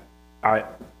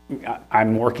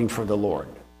 I'm working for the Lord.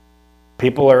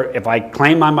 If I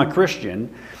claim I'm a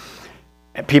Christian,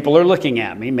 people are looking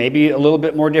at me maybe a little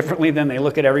bit more differently than they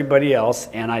look at everybody else.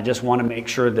 And I just want to make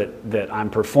sure that I'm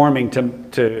performing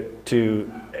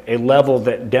to a level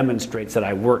that demonstrates that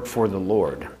I work for the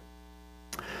Lord.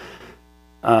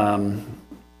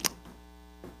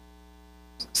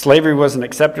 Slavery was an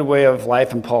accepted way of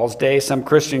life in Paul's day. Some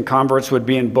Christian converts would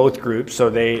be in both groups,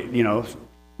 so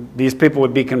these people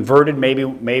would be converted.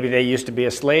 Maybe they used to be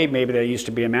a slave, maybe they used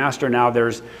to be a master. Now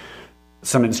there's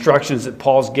some instructions that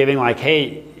Paul's giving, like,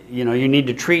 hey, you know, you need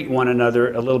to treat one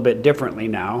another a little bit differently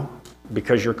now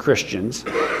because you're Christians.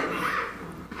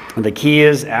 And the key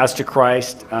is as to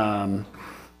Christ.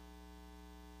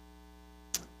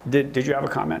 Did you have a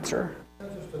comment, sir?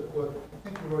 Just a quick, I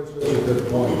think you raised a good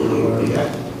point.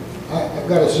 I've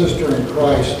got a sister in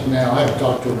Christ now. I haven't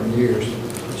talked to her in years.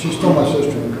 But she's still my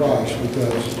sister in Christ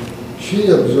because she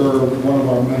observed one of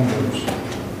our members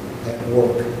at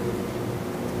work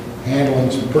handling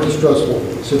some pretty stressful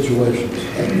situations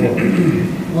at work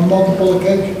on multiple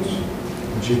occasions.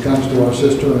 And she comes to our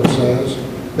sister and says,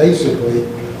 basically,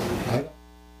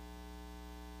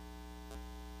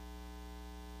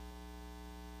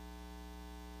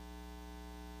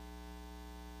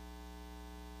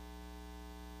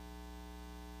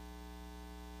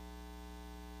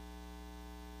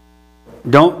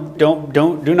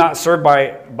 Do not serve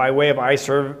by way of eye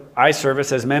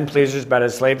service as men pleasers, but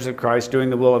as slaves of Christ, doing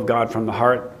the will of God from the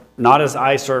heart, not as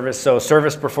eye service. So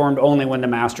service performed only when the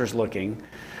master's looking.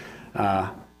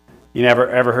 You never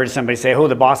ever heard somebody say, "Oh,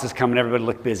 the boss is coming, everybody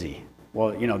look busy."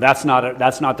 Well, you know, that's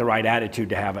not the right attitude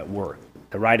to have at work.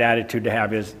 The right attitude to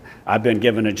have is, I've been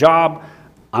given a job.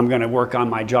 I'm going to work on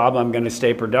my job. I'm going to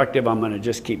stay productive. I'm going to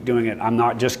just keep doing it. I'm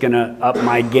not just going to up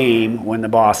my game when the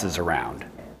boss is around.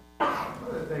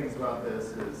 One of the things about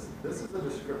this is a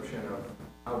description of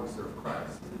how we serve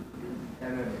Christ,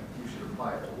 and then you should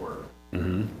apply it to work.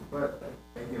 Mm-hmm. But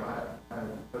you know,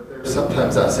 but there's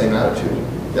sometimes that same attitude.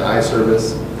 The eye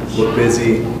service, look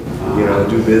busy, you know,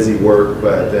 do busy work,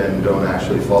 but then don't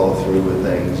actually follow through with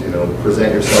things. You know,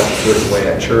 present yourself a certain way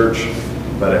at church,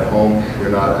 but at home you're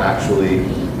not actually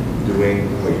doing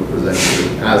what you present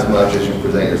as much as you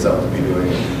present yourself to be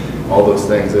doing. All those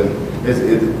things, and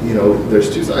you know,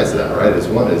 there's two sides to that, right?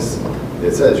 One is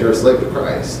it says you're a slave to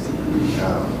Christ,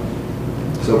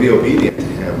 so be obedient to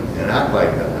Him and act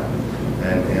like that.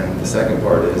 And the second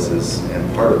part is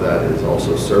and part of that is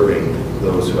also serving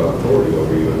those who have authority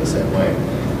over you in the same way.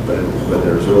 But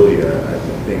there's really, I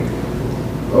think,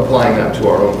 applying that to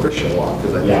our own Christian walk,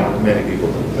 because I think many people,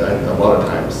 and a lot of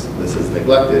times this is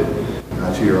neglected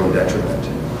to your own detriment.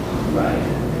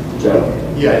 Right.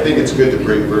 Yeah, I think it's good to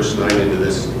bring verse 9 into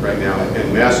this right now.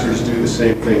 And masters do the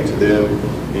same thing to them,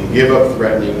 and give up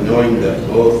threatening, knowing that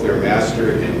both their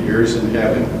master and yours in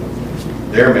heaven,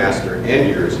 their master and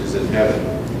yours is in heaven,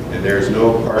 and there is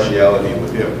no partiality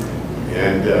with Him.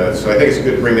 And so I think it's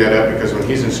good to bring that up, because when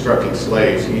he's instructing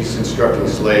slaves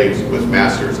with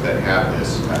masters that have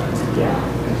this. Yeah.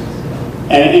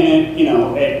 And you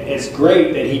know, it's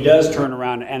great that he does turn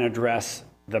around and address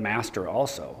the master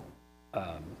also.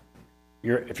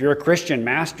 If you're a Christian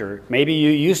master, maybe you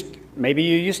used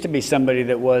to be somebody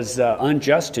that was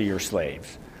unjust to your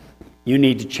slaves. You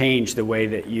need to change the way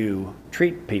that you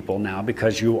treat people now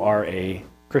because you are a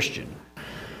Christian.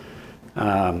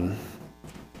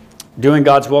 Doing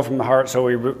God's will from the heart, so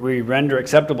we render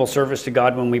acceptable service to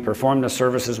God when we perform the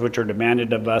services which are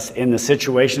demanded of us in the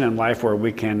situation in life where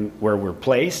we're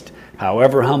placed,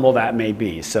 however humble that may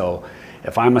be. So,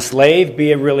 if I'm a slave,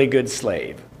 be a really good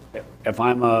slave. If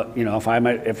I'm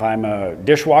a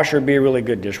dishwasher, be a really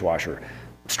good dishwasher.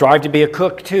 Strive to be a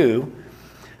cook too,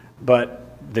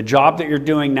 but the job that you're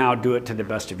doing now, do it to the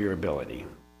best of your ability.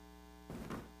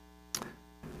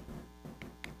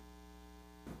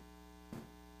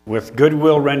 With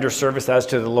goodwill, render service as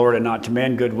to the Lord and not to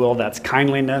men. Goodwill, that's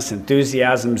kindliness,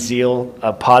 enthusiasm, zeal,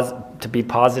 to be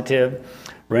positive.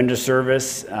 Render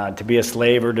service, to be a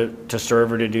slave or to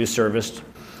serve or to do service.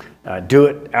 Do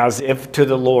it as if to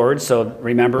the Lord. So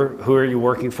remember, who are you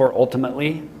working for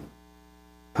ultimately?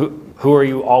 Who are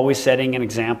you always setting an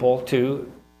example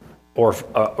to or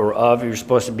of? You're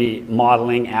supposed to be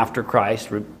modeling after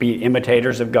Christ, be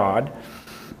imitators of God.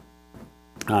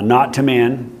 Not to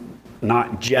men.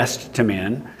 Not just to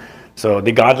men. So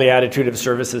the godly attitude of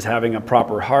service is having a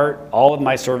proper heart. All of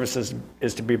my services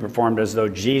is to be performed as though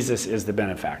Jesus is the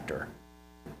benefactor.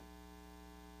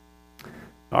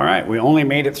 All right, we only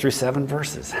made it through 7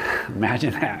 verses.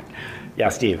 Imagine that. Yeah,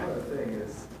 Steve. The thing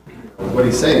is, what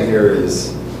he's saying here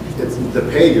is, it's the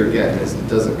pay you're getting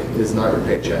is not your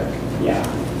paycheck. Yeah.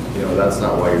 You know, that's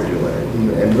not why you're doing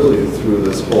it. And really, through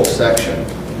this whole section,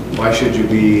 why should you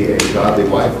be a godly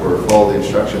wife or follow the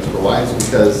instructions for wives?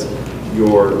 Because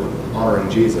you're honoring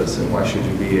Jesus. And why should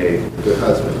you be a good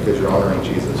husband? Because you're honoring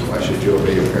Jesus. Why should you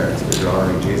obey your parents? Because you're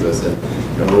honoring Jesus. And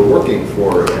we're working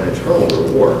for an eternal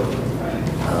reward.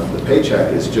 The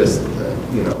paycheck is just,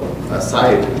 a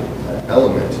side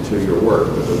element to your work,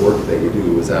 but the work that you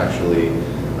do is actually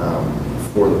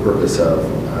for the purpose of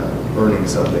earning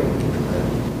something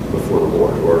before the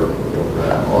Lord, or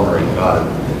honoring God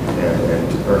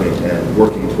and earning and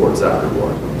working towards that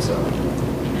reward. So,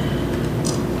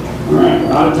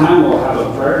 one time we'll have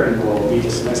a prayer and we'll be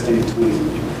dismissed in between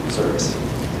service.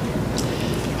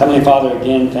 Heavenly Father,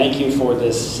 again, thank you for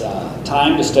this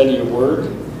time to study your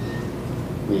word.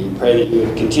 We pray that you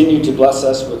would continue to bless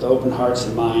us with open hearts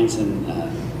and minds, and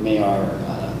may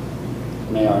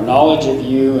our knowledge of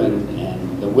you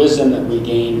and the wisdom that we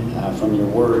gain from your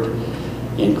word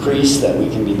increase, that we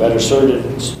can be better suited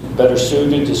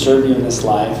to serve you in this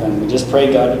life. And we just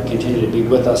pray, God, to continue to be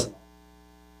with us.